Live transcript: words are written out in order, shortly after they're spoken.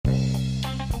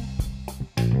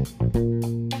Hi,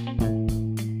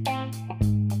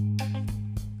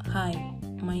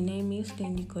 my name is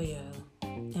Cindy Collado,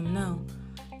 and now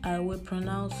I will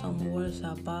pronounce some words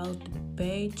about the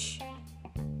page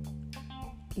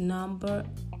number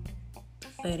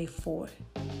 34.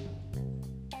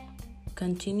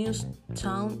 Continuous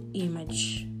tone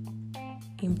image,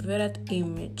 inverted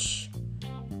image,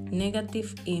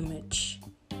 negative image,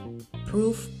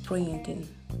 proof printing,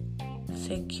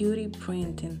 security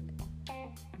printing,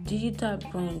 digital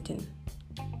printing,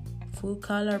 full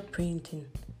color printing,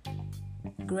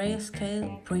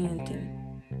 grayscale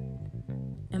printing,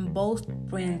 embossed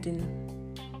printing,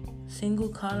 single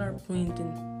color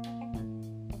printing,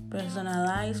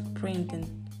 personalized printing,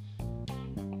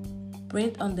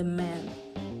 print on demand,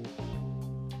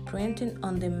 printing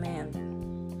on demand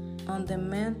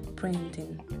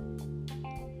printing,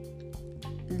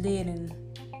 leading,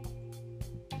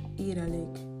 italic,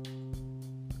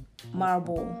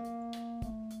 marble,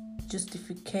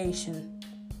 justification,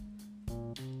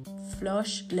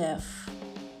 flush left,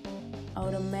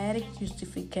 automatic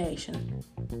justification,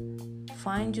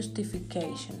 fine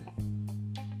justification,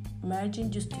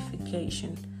 margin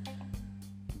justification,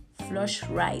 flush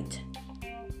right,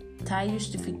 tie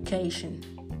justification,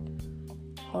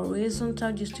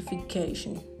 horizontal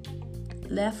justification,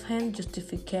 left hand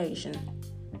justification,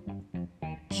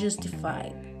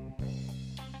 justified,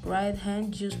 right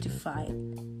hand justified,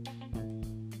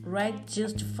 right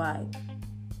justified,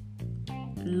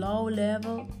 low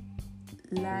level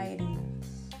lighting,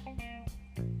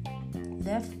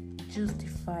 left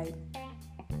justified,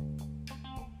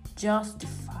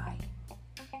 justify,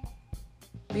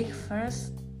 big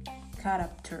first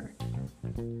character,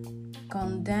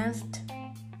 condensed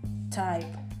type,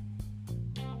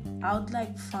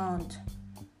 outline font,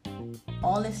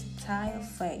 all style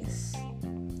face,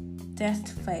 test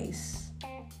face,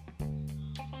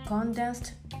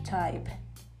 condensed type,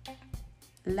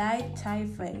 light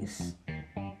typeface,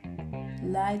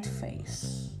 light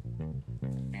face.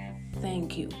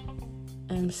 Thank you,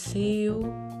 and see you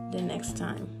the next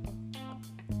time.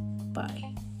 Bye.